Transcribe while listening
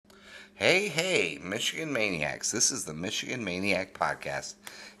Hey, Michigan Maniacs. This is the Michigan Maniac Podcast,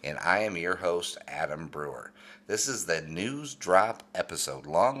 and I am your host, Adam Brewer. This is the news drop episode,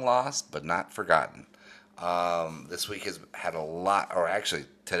 long lost but not forgotten. This week has had a lot, or actually,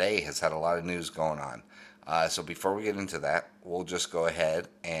 today has had a lot of news going on. So before we get into that, we'll just go ahead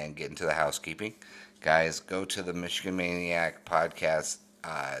and get into the housekeeping. Guys, go to the Michigan Maniac Podcast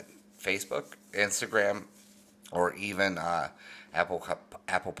Facebook, Instagram, or even Apple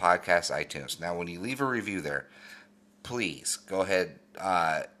Apple Podcasts, iTunes. Now, when you leave a review there, please go ahead.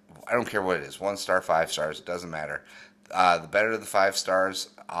 I don't care what it is, 1 star, 5 stars, it doesn't matter. The better the 5 stars,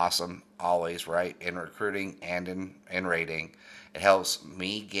 awesome, always, right? In recruiting and in rating, it helps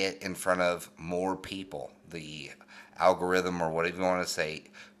me get in front of more people. The algorithm, or whatever you want to say,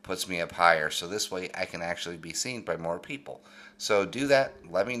 puts me up higher. So this way I can actually be seen by more people. So do that.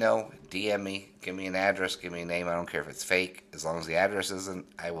 Let me know. DM me. Give me an address. Give me a name. I don't care if it's fake. As long as the address isn't,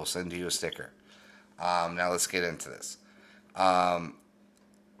 I will send you a sticker. Now let's get into this.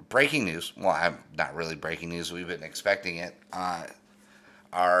 Breaking news. Well, I'm not really breaking news. We've been expecting it.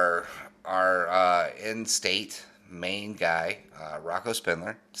 Our in-state main guy, Rocco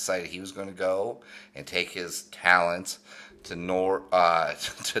Spindler, decided he was going to go and take his talents to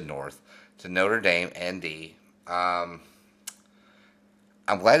to Notre Dame, ND.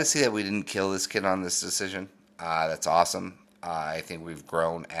 I'm glad to see that we didn't kill this kid on this decision. That's awesome. I think we've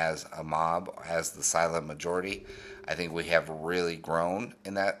grown as a mob, as the silent majority. I think we have really grown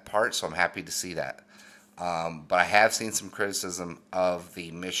in that part, so I'm happy to see that. But I have seen some criticism of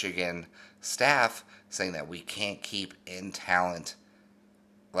the Michigan staff saying that we can't keep in-state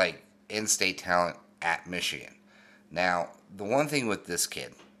talent at Michigan. Now, the one thing with this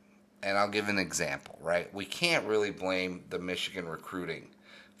kid, and I'll give an example, right? We can't really blame the Michigan recruiting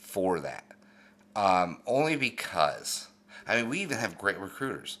for that. Only because, we even have great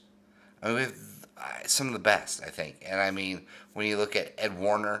recruiters. We have some of the best, I think. And when you look at Ed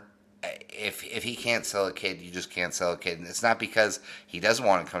Warner, if he can't sell a kid, you just can't sell a kid. And it's not because he doesn't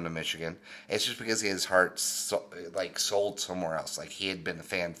want to come to Michigan. It's just because his heart sold somewhere else. Like he had been a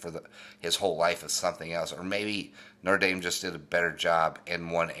fan for his whole life of something else. Or maybe Notre Dame just did a better job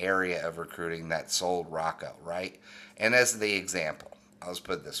in one area of recruiting that sold Rocco, right? And as the example, I'll just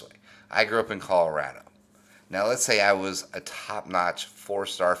put it this way. I grew up in Colorado. Now let's say I was a top-notch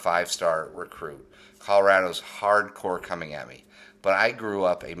 4-star, 5-star recruit. Colorado's hardcore coming at me. But I grew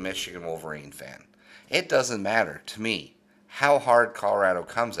up a Michigan Wolverine fan. It doesn't matter to me how hard Colorado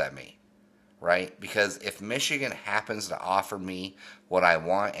comes at me, right? Because if Michigan happens to offer me what I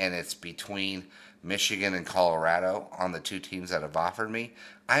want and it's between Michigan and Colorado on the two teams that have offered me,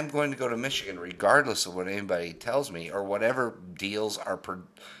 I'm going to go to Michigan regardless of what anybody tells me or whatever deals are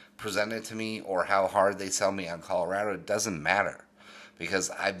presented to me or how hard they sell me on Colorado. It doesn't matter because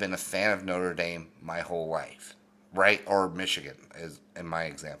I've been a fan of Notre Dame my whole life. Right? Or Michigan, is in my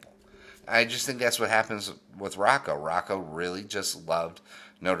example. I just think that's what happens with Rocco. Rocco really just loved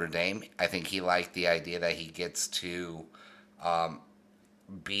Notre Dame. I think he liked the idea that he gets to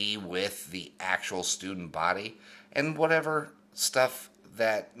be with the actual student body and whatever stuff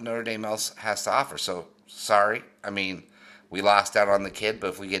that Notre Dame else has to offer. So, sorry. We lost out on the kid, but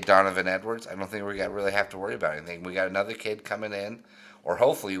if we get Donovan Edwards, I don't think we really have to worry about anything. We got another kid coming in, or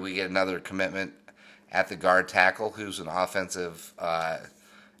hopefully we get another commitment at the guard tackle, who's an offensive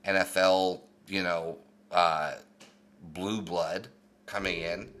NFL, blue blood coming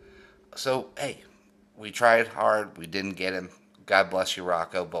in. So, hey, we tried hard. We didn't get him. God bless you,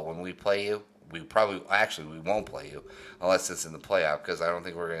 Rocco. But when we play you, we won't play you unless it's in the playoff because I don't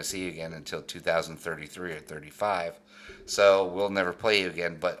think we're going to see you again until 2033 or 35. So we'll never play you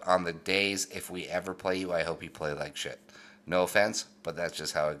again. But on the days, if we ever play you, I hope you play like shit. No offense, but that's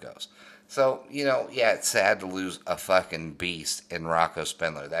just how it goes. So, it's sad to lose a fucking beast in Rocco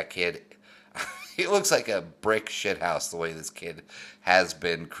Spindler. That kid, he looks like a brick shithouse the way this kid has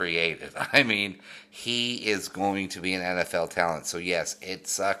been created. He is going to be an NFL talent. So, yes, it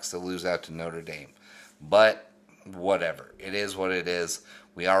sucks to lose out to Notre Dame. But, whatever. It is what it is.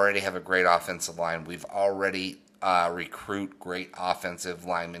 We already have a great offensive line. We've already recruit great offensive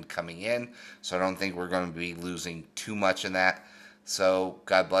linemen coming in. So, I don't think we're going to be losing too much in that. So,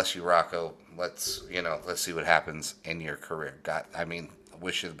 God bless you, Rocco. Let's see what happens in your career.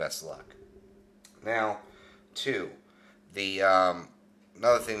 Wish you the best of luck. Now, two, the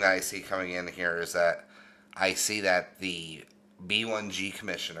another thing that I see coming in here is that I see that the B1G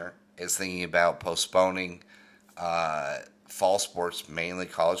commissioner is thinking about postponing fall sports, mainly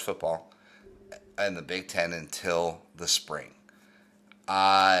college football, and the Big Ten until the spring.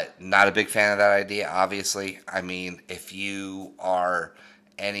 Not a big fan of that idea, obviously. If you are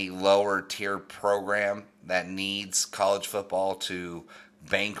any lower tier program that needs college football to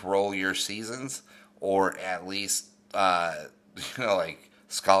bankroll your seasons, or at least like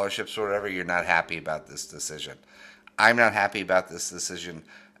scholarships or whatever, you're not happy about this decision. I'm not happy about this decision.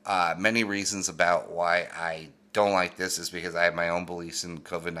 Many reasons about why I don't like this is because I have my own beliefs in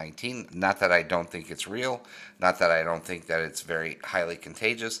COVID-19. Not that I don't think it's real, not that I don't think that it's very highly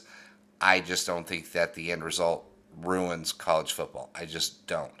contagious. I just don't think that the end result ruins college football. I just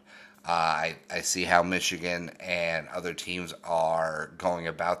don't. I see how Michigan and other teams are going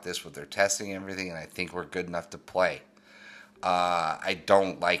about this with their testing and everything, and I think we're good enough to play. I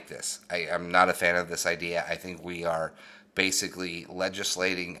don't like this. I'm not a fan of this idea. I think we are basically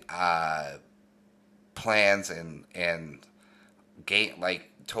legislating plans and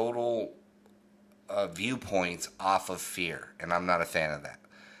total viewpoints off of fear, and I'm not a fan of that.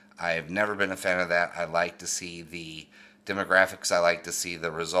 I've never been a fan of that. I like to see the demographics. I like to see the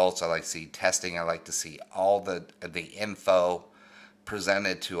results. I like to see testing. I like to see all the info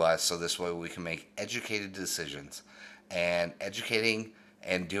presented to us, so this way we can make educated decisions. And educating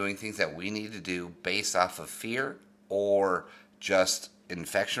and doing things that we need to do based off of fear or just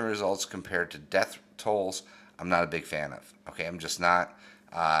infection results compared to death tolls, I'm not a big fan of. Okay, I'm just not.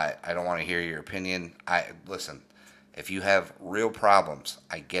 I don't want to hear your opinion. Listen. If you have real problems,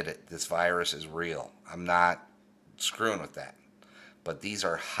 I get it. This virus is real. I'm not screwing with that. But these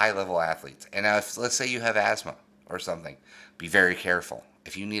are high-level athletes. And if, let's say you have asthma or something, be very careful.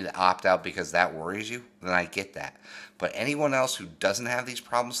 If you need to opt out because that worries you, then I get that. But anyone else who doesn't have these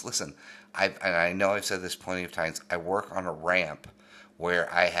problems, listen, I know I've said this plenty of times, I work on a ramp where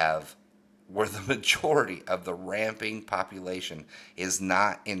the majority of the ramping population is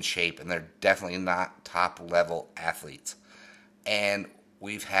not in shape, and they're definitely not top-level athletes. And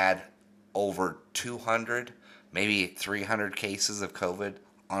we've had over 200, maybe 300 cases of COVID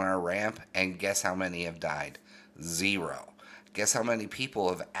on our ramp, and guess how many have died? 0. Guess how many people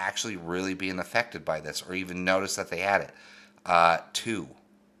have actually really been affected by this or even noticed that they had it? 2.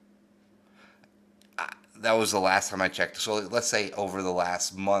 That was the last time I checked. So let's say over the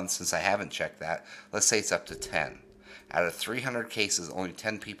last month, since I haven't checked that, let's say it's up to 10. Out of 300 cases, only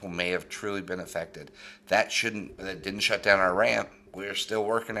 10 people may have truly been affected. That didn't shut down our ramp. We're still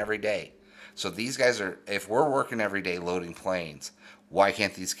working every day. So these guys if we're working every day loading planes, why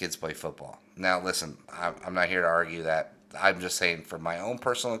can't these kids play football? Now listen, I'm not here to argue that. I'm just saying from my own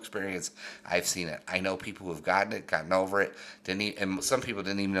personal experience, I've seen it. I know people who've gotten over it, and some people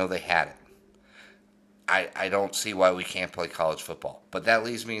didn't even know they had it. I don't see why we can't play college football. But that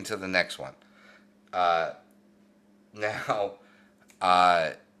leads me into the next one.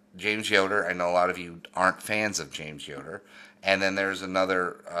 James Yoder, I know a lot of you aren't fans of James Yoder. And then there's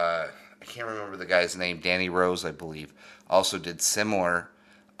another, I can't remember the guy's name, Danny Rose, I believe, also did similar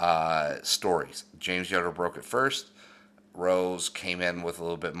stories. James Yoder broke it first. Rose came in with a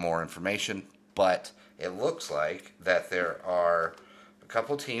little bit more information. But it looks like that there are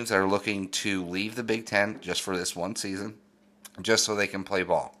couple teams that are looking to leave the Big Ten just for this one season, just so they can play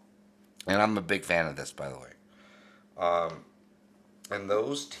ball. And I'm a big fan of this, by the way. And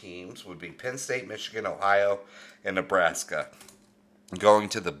those teams would be Penn State, Michigan, Ohio, and Nebraska going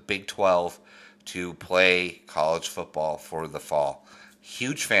to the Big 12 to play college football for the fall.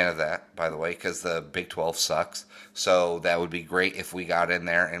 Huge fan of that, by the way, because the Big 12 sucks. So that would be great if we got in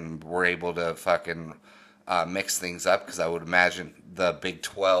there and were able to fucking mix things up, because I would imagine the Big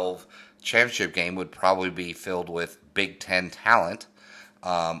 12 championship game would probably be filled with Big 10 talent.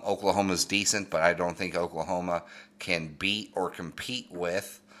 Oklahoma's decent, but I don't think Oklahoma can beat or compete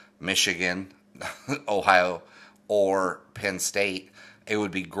with Michigan, Ohio, or Penn State. It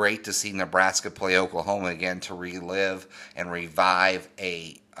would be great to see Nebraska play Oklahoma again to relive and revive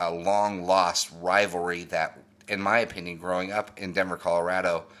a long-lost rivalry that, in my opinion, growing up in Denver,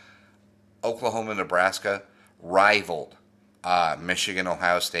 Colorado, Oklahoma, Nebraska rivaled Michigan,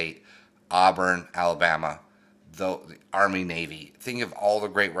 Ohio State, Auburn, Alabama, the Army, Navy. Think of all the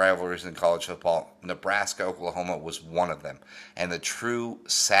great rivalries in college football. Nebraska, Oklahoma was one of them. And the true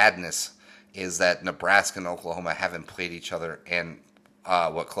sadness is that Nebraska and Oklahoma haven't played each other in,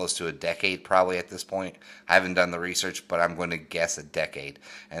 close to a decade probably at this point. I haven't done the research, but I'm going to guess a decade.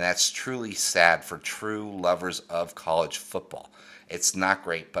 And that's truly sad for true lovers of college football. It's not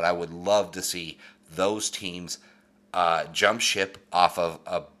great, but I would love to see those teams jump ship off of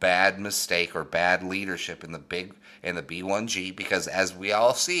a bad mistake or bad leadership in the B1G, because as we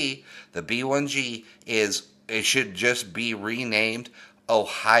all see, the B1G it should just be renamed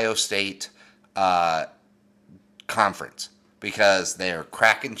Ohio State Conference, because they're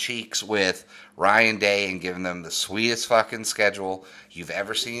cracking cheeks with Ryan Day and giving them the sweetest fucking schedule you've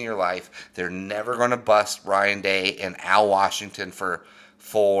ever seen in your life. They're never going to bust Ryan Day and Al Washington for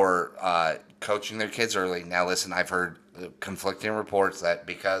coaching their kids early. Now, listen, I've heard conflicting reports that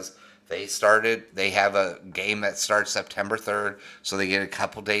because they have a game that starts September 3rd, so they get a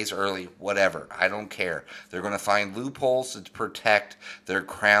couple days early, whatever. I don't care. They're going to find loopholes to protect their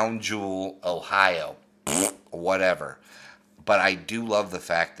crown jewel, Ohio. Whatever. But I do love the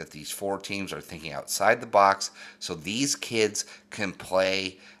fact that these 4 teams are thinking outside the box so these kids can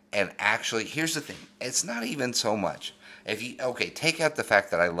play. And actually, here's the thing. It's not even so much. Take out the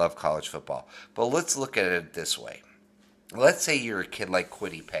fact that I love college football, but let's look at it this way. Let's say you're a kid like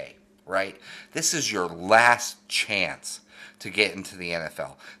Kwity Paye, right? This is your last chance to get into the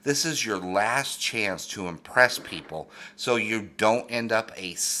NFL. This is your last chance to impress people so you don't end up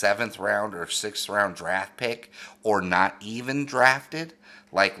a 7th round or 6th round draft pick or not even drafted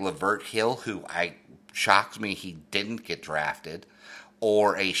like Lavert Hill, who shocked me he didn't get drafted,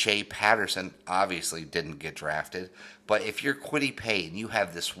 or a Shea Patterson obviously didn't get drafted. But if you're Kwity Paye and you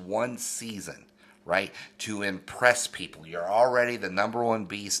have this one season, right, to impress people, you're already the number one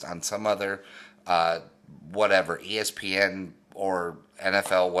beast on some other ESPN or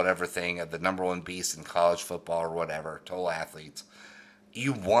NFL, whatever thing, of the number one beast in college football or whatever, total athletes.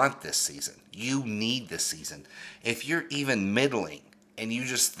 You want this season. You need this season. If you're even middling and you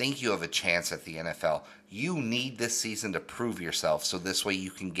just think you have a chance at the NFL, you need this season to prove yourself so this way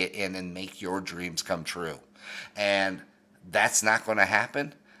you can get in and make your dreams come true. And that's not going to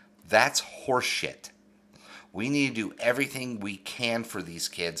happen. That's horseshit. We need to do everything we can for these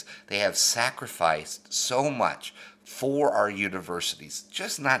kids. They have sacrificed so much for our universities.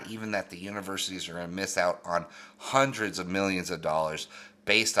 Just not even that the universities are going to miss out on hundreds of millions of dollars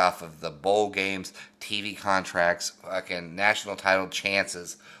based off of the bowl games, TV contracts, fucking national title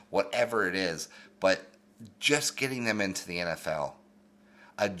chances, whatever it is. But just getting them into the NFL,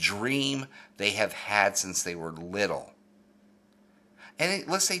 a dream they have had since they were little. And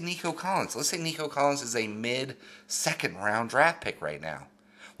let's say Nico Collins. Let's say Nico Collins is a mid-second round draft pick right now.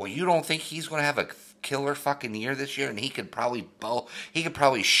 Well, you don't think he's going to have a killer fucking year this year, and he could probably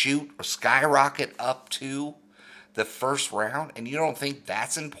shoot or skyrocket up to the first round, and you don't think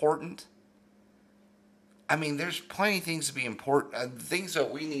that's important? I mean, there's plenty of things to be important, things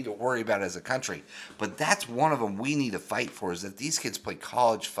that we need to worry about as a country, but that's one of them we need to fight for, is that these kids play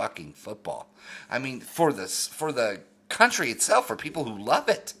college fucking football. I mean, for the country itself, for people who love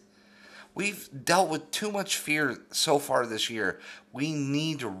it. We've dealt with too much fear so far this year. We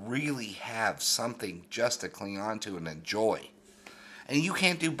need to really have something just to cling on to and enjoy. And you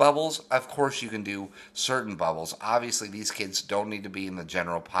can't do bubbles. Of course you can do certain bubbles. Obviously, these kids don't need to be in the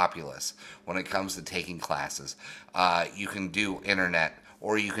general populace when it comes to taking classes. You can do internet,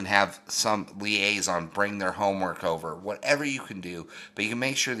 or you can have some liaison bring their homework over. Whatever you can do, but you can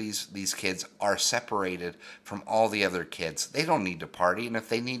make sure these kids are separated from all the other kids. They don't need to party, and if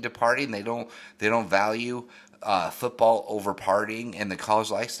they need to party and they don't value football over partying and the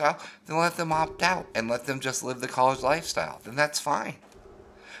college lifestyle, then let them opt out and let them just live the college lifestyle. Then that's fine.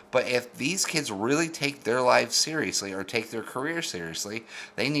 But if these kids really take their lives seriously or take their career seriously,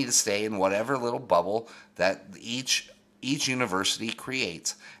 they need to stay in whatever little bubble that each university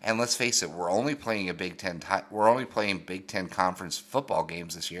creates. And let's face it, we're only playing Big Ten conference football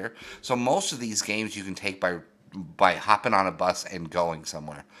games this year. So most of these games you can take by hopping on a bus and going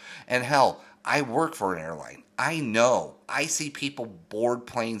somewhere. And hell, I work for an airline. I know. I see people board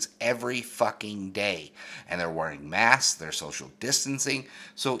planes every fucking day. And they're wearing masks, they're social distancing.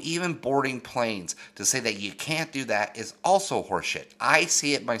 So even boarding planes, to say that you can't do that is also horseshit. I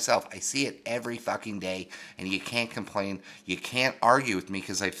see it myself. I see it every fucking day. And you can't complain. You can't argue with me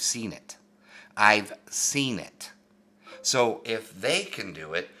because I've seen it. I've seen it. So if they can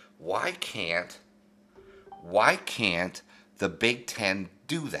do it, why can't the Big Ten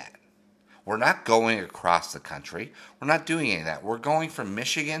do that? We're not going across the country. We're not doing any of that. We're going from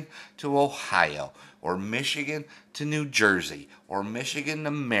Michigan to Ohio, or Michigan to New Jersey, or Michigan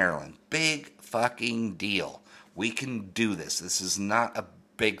to Maryland. Big fucking deal. We can do this. This is not a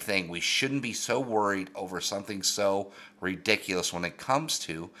big thing. We shouldn't be so worried over something so ridiculous when it comes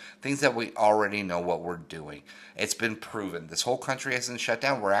to things that we already know what we're doing. It's been proven. This whole country hasn't shut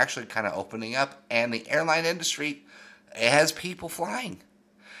down. We're actually kind of opening up, and the airline industry, it has people flying.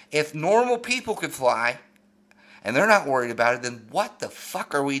 If normal people could fly, and they're not worried about it, then what the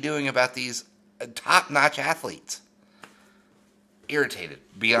fuck are we doing about these top-notch athletes? Irritated,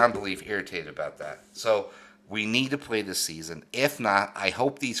 beyond belief irritated about that. So We need to play this season. If not, I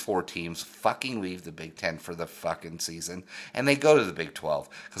hope these 4 teams fucking leave the Big Ten for the fucking season and they go to the Big 12.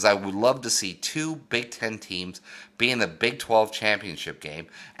 Because I would love to see 2 Big Ten teams be in the Big 12 championship game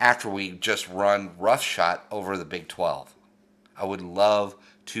after we just run roughshod over the Big 12. I would love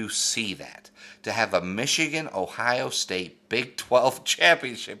to see that. To have a Michigan-Ohio State Big 12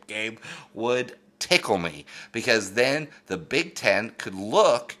 championship game would tickle me, because then the Big Ten could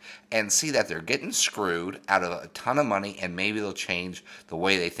look and see that they're getting screwed out of a ton of money, and maybe they'll change the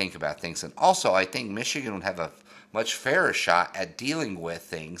way they think about things. And also, I think Michigan would have a much fairer shot at dealing with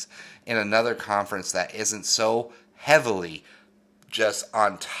things in another conference that isn't so heavily just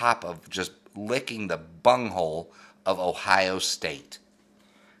on top of just licking the bunghole of Ohio State.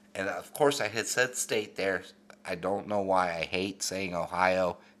 And of course, I had said state there. I don't know why I hate saying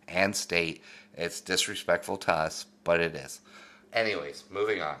Ohio and state. It's disrespectful to us, but it is. Anyways,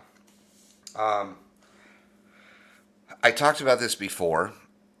 moving on. I talked about this before.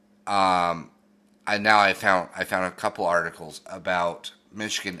 I found a couple articles about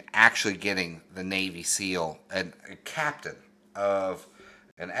Michigan actually getting the Navy SEAL and a captain of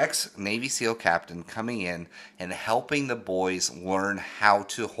an ex-Navy SEAL captain coming in and helping the boys learn how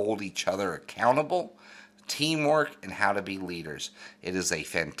to hold each other accountable, teamwork, and how to be leaders. It is a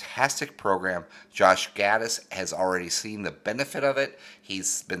fantastic program. Josh Gaddis has already seen the benefit of it.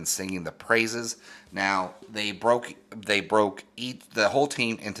 He's been singing the praises. Now they broke the whole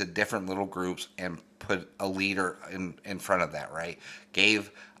team into different little groups and put a leader in front of that, right? Gave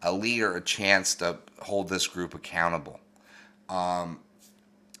a leader a chance to hold this group accountable.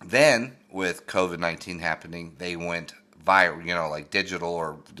 Then, with COVID-19 happening, they went viral, like digital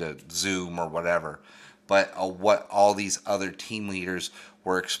or the Zoom or whatever. But what all these other team leaders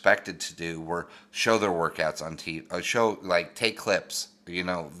were expected to do were show their workouts on TV, take clips,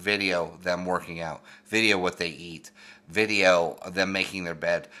 video them working out, video what they eat, video of them making their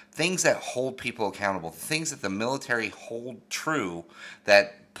bed, things that hold people accountable, things that the military hold true,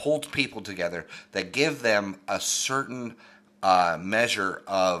 that pulled people together, that give them a certain measure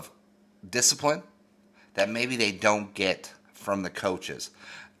of discipline that maybe they don't get from the coaches.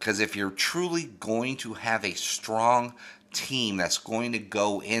 Because if you're truly going to have a strong team that's going to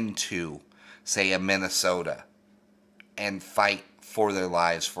go into, say, a Minnesota and fight for their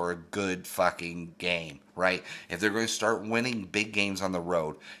lives for a good fucking game, right? If they're going to start winning big games on the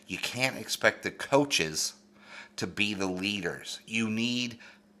road, you can't expect the coaches to be the leaders. You need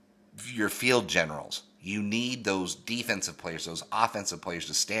your field generals. You need those defensive players, those offensive players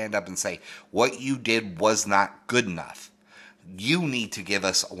to stand up and say, what you did was not good enough. You need to give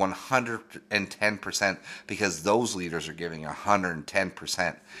us 110% because those leaders are giving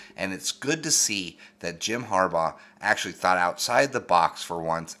 110%. And it's good to see that Jim Harbaugh actually thought outside the box for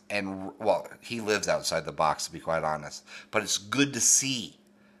once. And, well, he lives outside the box, to be quite honest. But it's good to see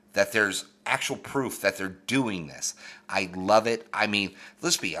that there's actual proof that they're doing this. I love it. I mean,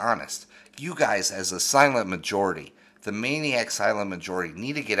 let's be honest. You guys, as a silent majority, the maniac silent majority,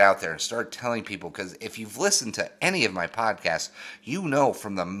 need to get out there and start telling people, because if you've listened to any of my podcasts, you know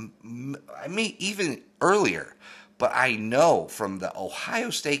from even earlier, but I know from the Ohio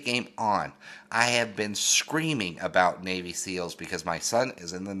State game on, I have been screaming about Navy SEALs because my son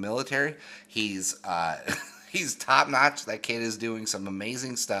is in the military. He's he's top notch. That kid is doing some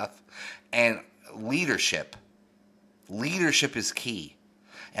amazing stuff, and leadership is key.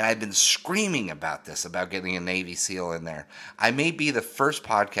 And I've been screaming about this, about getting a Navy SEAL in there. I may be the first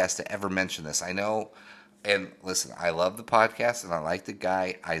podcast to ever mention this. I know, and listen, I love the podcast, and I like the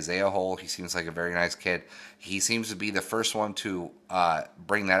guy, Isaiah Hole. He seems like a very nice kid. He seems to be the first one to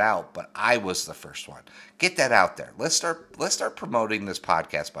bring that out, but I was the first one. Get that out there. Let's start promoting this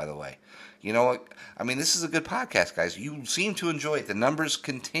podcast, by the way. You know what? I mean, this is a good podcast, guys. You seem to enjoy it. The numbers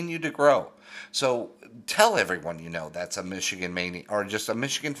continue to grow. So tell everyone you know that's a Michigan maniac or just a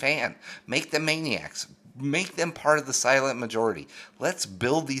Michigan fan. Make them maniacs. Make them part of the silent majority. Let's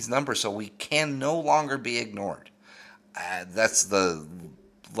build these numbers so we can no longer be ignored. That's the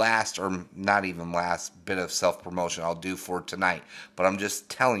last, or not even last, bit of self-promotion I'll do for tonight. But I'm just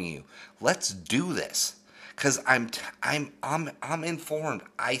telling you, let's do this. Because I'm informed.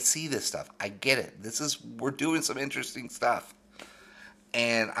 I see this stuff. I get it. We're doing some interesting stuff.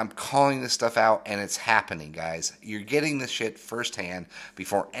 And I'm calling this stuff out, and it's happening, guys. You're getting this shit firsthand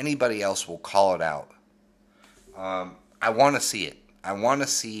before anybody else will call it out. I want to see it. I want to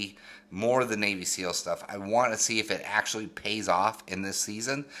see more of the Navy SEAL stuff. I want to see if it actually pays off in this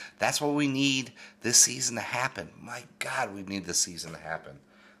season. That's what we need this season to happen. My God, we need this season to happen.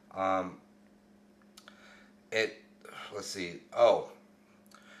 Let's see. Oh,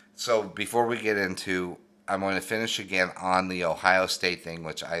 so before we get into I'm going to finish again on the Ohio State thing,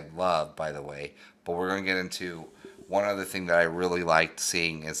 which I love, by the way. But we're going to get into one other thing that I really liked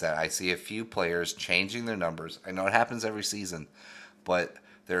seeing is that I see a few players changing their numbers. I know it happens every season, but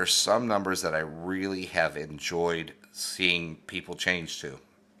there are some numbers that I really have enjoyed seeing people change to.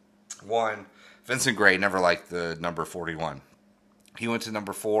 One, Vincent Gray never liked the number 41. He went to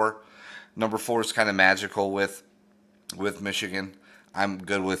number 4. Number 4 is kind of magical with Michigan. I'm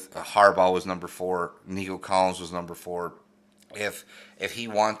good with Harbaugh was number 4. Nico Collins was number 4. If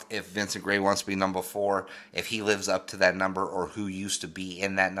Vincent Gray wants to be number 4, if he lives up to that number or who used to be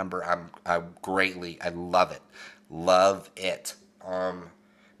in that number, I love it.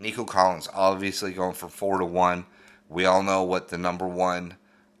 Nico Collins obviously going from 4 to 1. We all know what the number 1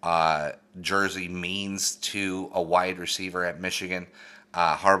 jersey means to a wide receiver at Michigan.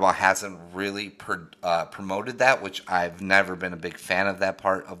 Harbaugh hasn't really promoted that, which I've never been a big fan of that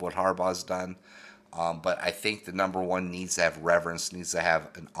part of what Harbaugh's done. But I think the number 1 needs to have reverence, needs to have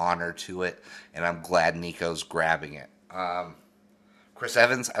an honor to it, and I'm glad Nico's grabbing it. Chris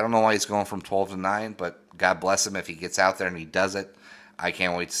Evans, I don't know why he's going from 12 to 9, but God bless him if he gets out there and he does it. I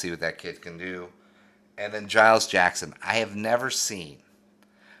can't wait to see what that kid can do. And then Giles Jackson. I have never seen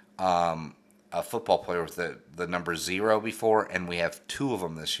a football player with the number 0 before, and we have 2 of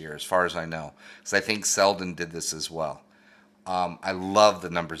them this year, as far as I know. Because I think Selden did this as well. I love the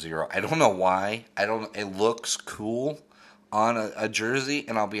number 0. I don't know why. It looks cool on a jersey,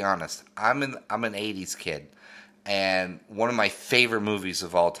 and I'll be honest. I'm an 80s kid, and one of my favorite movies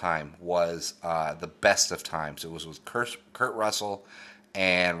of all time was The Best of Times. It was with Kurt Russell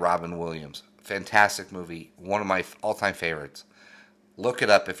and Robin Williams. Fantastic movie. One of my all-time favorites. Look it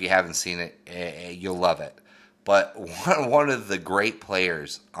up if you haven't seen it. You'll love it. But one of the great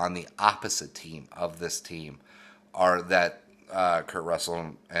players on the opposite team of this team are that Kurt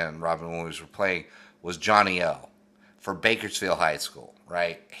Russell and Robin Williams were playing was Johnny O for Bakersfield High School,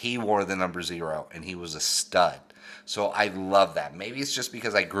 right? He wore the number 0, and he was a stud. So I love that. Maybe it's just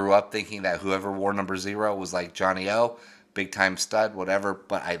because I grew up thinking that whoever wore number 0 was like Johnny O, big time stud, whatever.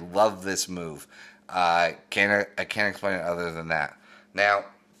 But I love this move. I can't explain it other than that. Now,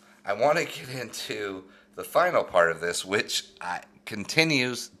 I want to get into the final part of this, which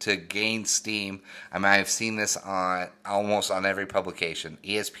continues to gain steam. I mean, I've seen this on almost on every publication.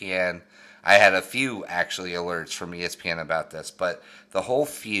 ESPN. I had a few actually alerts from ESPN about this, but the whole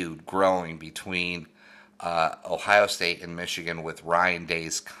feud growing between Ohio State and Michigan with Ryan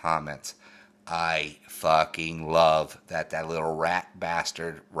Day's comments. I fucking love that little rat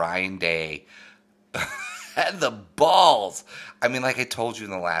bastard Ryan Day had the balls. I mean, like I told you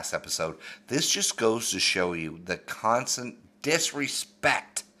in the last episode, this just goes to show you the constant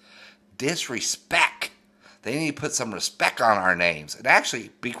disrespect. They need to put some respect on our names. And actually,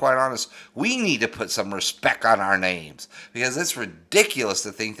 be quite honest, we need to put some respect on our names. Because it's ridiculous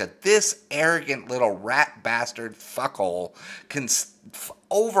to think that this arrogant little rat bastard fuckhole can,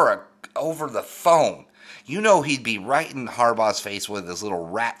 over the phone, you know he'd be right in Harbaugh's face with his little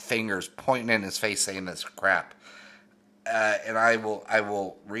rat fingers pointing in his face saying this crap. And I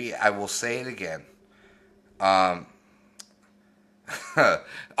will say it again.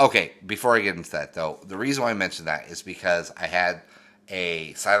 Okay, before I get into that, though, the reason why I mentioned that is because I had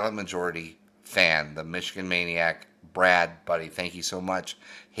a silent majority fan, the Michigan Maniac, Brad, buddy, thank you so much,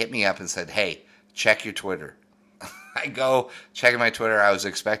 hit me up and said, hey, check your Twitter. I go checking my Twitter. I was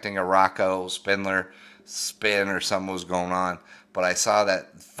expecting a Rocco Spindler spin or something was going on, but I saw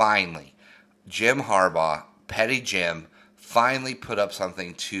that finally Jim Harbaugh, Petty Jim, finally put up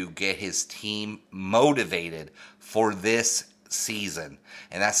something to get his team motivated for this season.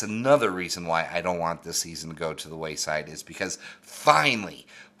 And that's another reason why I don't want this season to go to the wayside, is because finally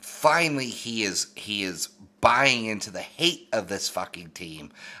he is buying into the hate of this fucking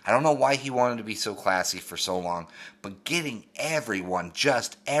team. I don't know why he wanted to be so classy for so long, but getting everyone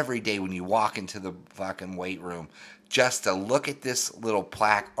just every day when you walk into the fucking weight room just to look at this little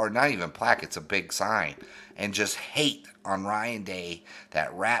plaque, or not even plaque, it's a big sign, and just hate on Ryan Day,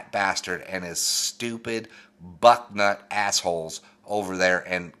 that rat bastard, and his stupid bucknut assholes over there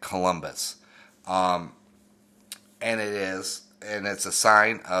in Columbus. And it's a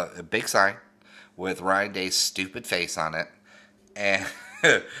sign, a big sign with Ryan Day's stupid face on it, and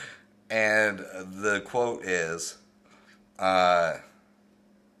and the quote is,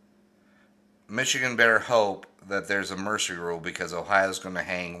 Michigan better hope that there's a mercy rule because Ohio's going to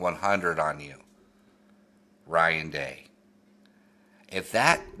hang 100 on you. Ryan Day. If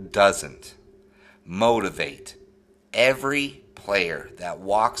that doesn't motivate every player that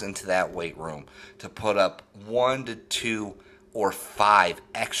walks into that weight room to put up 1 to 2 or 5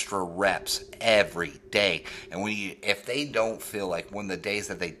 extra reps every day. And if they don't feel like, when the days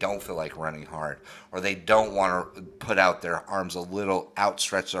that they don't feel like running hard, or they don't want to put out their arms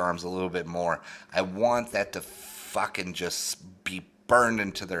outstretch their arms a little bit more, I want that to fucking just be burned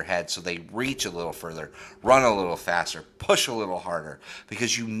into their head so they reach a little further, run a little faster, push a little harder,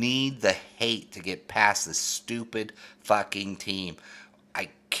 because you need the hate to get past this stupid fucking team. I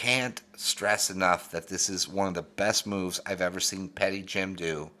can't stress enough that this is one of the best moves I've ever seen Petty Jim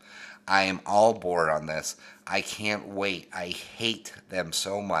do. I am all board on this. I can't wait. I hate them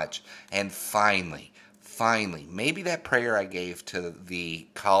so much. And finally, maybe that prayer I gave to the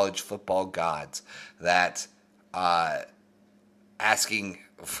college football gods, that asking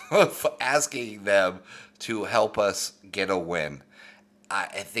them to help us get a win.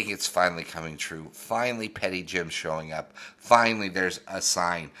 I think it's finally coming true. Finally, Petty Jim showing up. Finally, there's a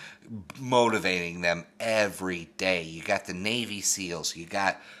sign motivating them every day. You got the Navy SEALs. You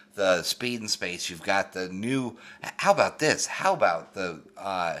got the Speed and Space. You've got the new... How about this? How about the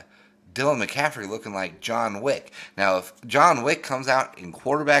Dylan McCaffrey looking like John Wick? Now, if John Wick comes out in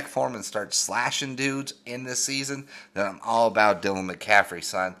quarterback form and starts slashing dudes in this season, then I'm all about Dylan McCaffrey,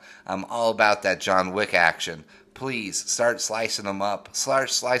 son. I'm all about that John Wick action. Please start slicing them up. Start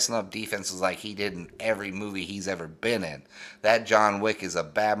slicing up defenses like he did in every movie he's ever been in. That John Wick is a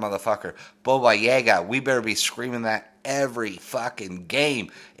bad motherfucker. Boba Yaga, we better be screaming that every fucking game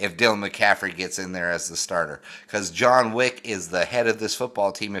if Dylan McCaffrey gets in there as the starter. Because John Wick is the head of this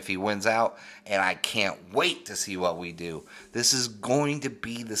football team if he wins out, and I can't wait to see what we do. This is going to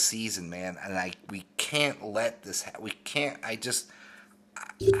be the season, man, and we can't let this we can't. I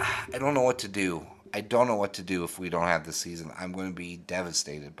don't know what to do. I don't know what to do if we don't have this season. I'm going to be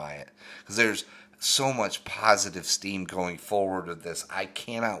devastated by it, because there's so much positive steam going forward with this. I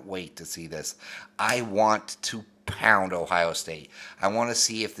cannot wait to see this. I want to pound Ohio State. I want to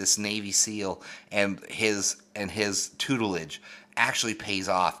see if this Navy SEAL and his tutelage actually pays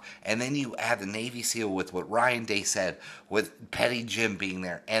off. And then you add the Navy SEAL with what Ryan Day said, with Petty Jim being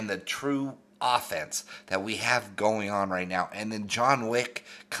there, and the true offense that we have going on right now, and then John Wick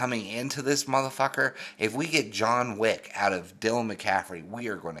coming into this motherfucker. If we get John Wick out of Dylan McCaffrey, we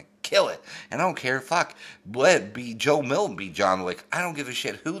are going to kill it. And I don't care, fuck, let it be Joe Milton be John Wick. I don't give a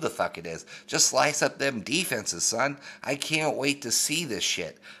shit who the fuck it is. Just slice up them defenses, son. I can't wait to see this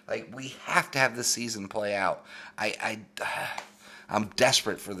shit. Like, we have to have this season play out. I'm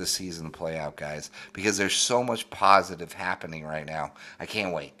desperate for this season to play out, guys, because there's so much positive happening right now. I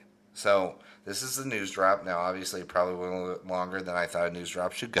can't wait. So, this is the news drop. Now, obviously, it probably went a little bit longer than I thought a news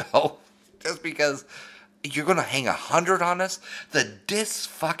drop should go. Just because you're going to hang 100 on us? The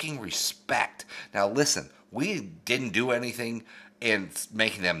dis-fucking-respect. Now, listen, we didn't do anything in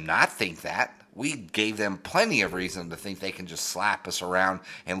making them not think that. We gave them plenty of reason to think they can just slap us around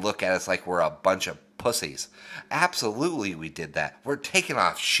and look at us like we're a bunch of pussies. Absolutely, we did that. We're taking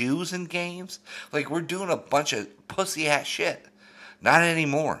off shoes in games. Like, we're doing a bunch of pussy-ass shit. Not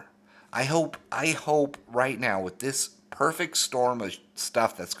anymore. I hope right now, with this perfect storm of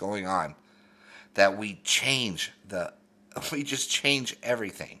stuff that's going on, that we just change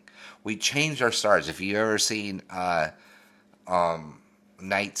everything. We change our stars. If you've ever seen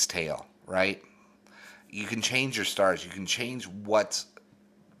Knight's Tale, right? You can change your stars. You can change what's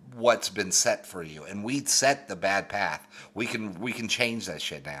been set for you. And we set the bad path. We can change that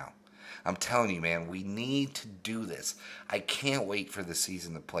shit now. I'm telling you, man, we need to do this. I can't wait for the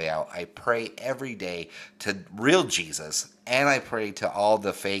season to play out. I pray every day to real Jesus, and I pray to all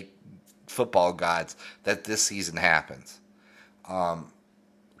the fake football gods that this season happens.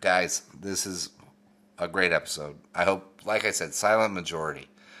 Guys, this is a great episode. I hope, like I said, silent majority.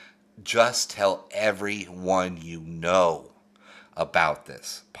 Just tell everyone you know about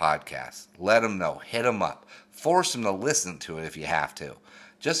this podcast. Let them know. Hit them up. Force them to listen to it if you have to.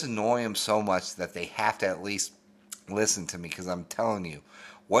 Just annoy them so much that they have to at least listen to me, because I'm telling you,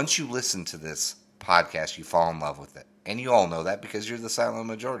 once you listen to this podcast, you fall in love with it. And you all know that because you're the silent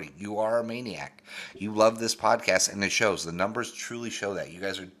majority. You are a maniac. You love this podcast, and it shows. The numbers truly show that. You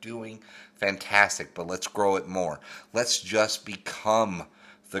guys are doing fantastic, but let's grow it more. Let's just become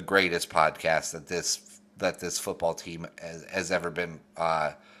the greatest podcast that this football team has ever been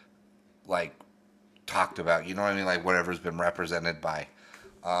talked about. You know what I mean? Like, whatever's been represented by.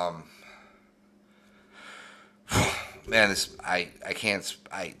 Man, this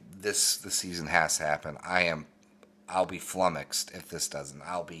season has to happen. I'll be flummoxed if this doesn't.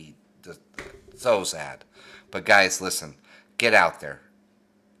 I'll be just so sad. But guys, listen, get out there,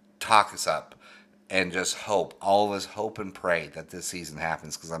 talk us up, and just hope. All of us hope and pray that this season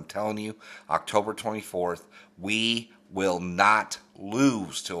happens, because I'm telling you, October 24th, we will not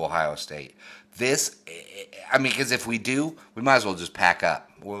lose to Ohio State. Because if we do, we might as well just pack up.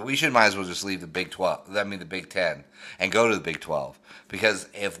 Might as well just leave the Big 12, the Big 10, and go to the Big 12. Because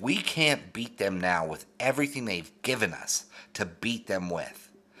if we can't beat them now with everything they've given us to beat them with,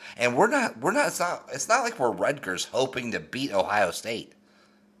 and it's not like we're Rutgers hoping to beat Ohio State.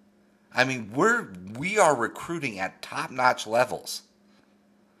 I mean, we are recruiting at top-notch levels.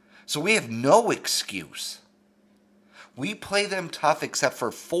 So we have no excuse. We play them tough except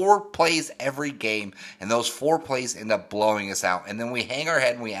for 4 plays every game, and those 4 plays end up blowing us out. And then we hang our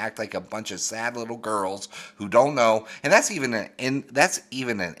head and we act like a bunch of sad little girls who don't know. And that's even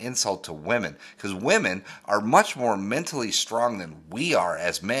an insult to women, because women are much more mentally strong than we are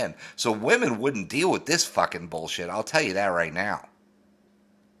as men. So women wouldn't deal with this fucking bullshit. I'll tell you that right now.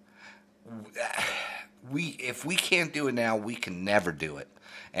 If we can't do it now, we can never do it.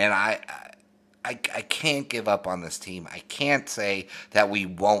 And I can't give up on this team. I can't say that we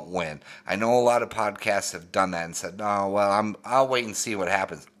won't win. I know a lot of podcasts have done that and said, "No, well, I'll wait and see what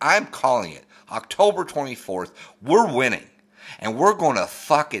happens." I'm calling it. October 24th, we're winning. And we're going to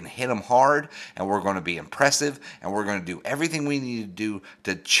fucking hit them hard, and we're going to be impressive, and we're going to do everything we need to do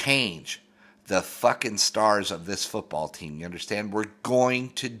to change the fucking stars of this football team. You understand? We're going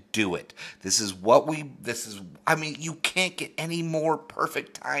to do it. You can't get any more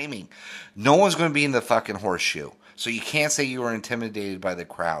perfect timing. No one's going to be in the fucking horseshoe. So you can't say you were intimidated by the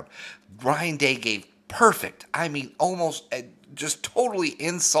crowd. Ryan Day gave perfect, almost just totally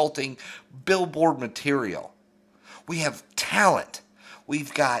insulting billboard material. We have talent.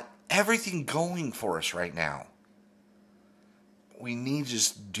 We've got everything going for us right now. We need to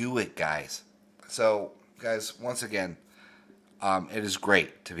just do it, guys. So, guys, once again, it is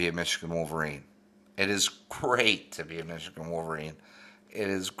great to be a Michigan Wolverine. It is great to be a Michigan Wolverine. It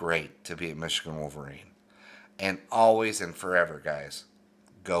is great to be a Michigan Wolverine. And always and forever, guys,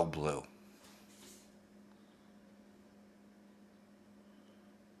 go blue.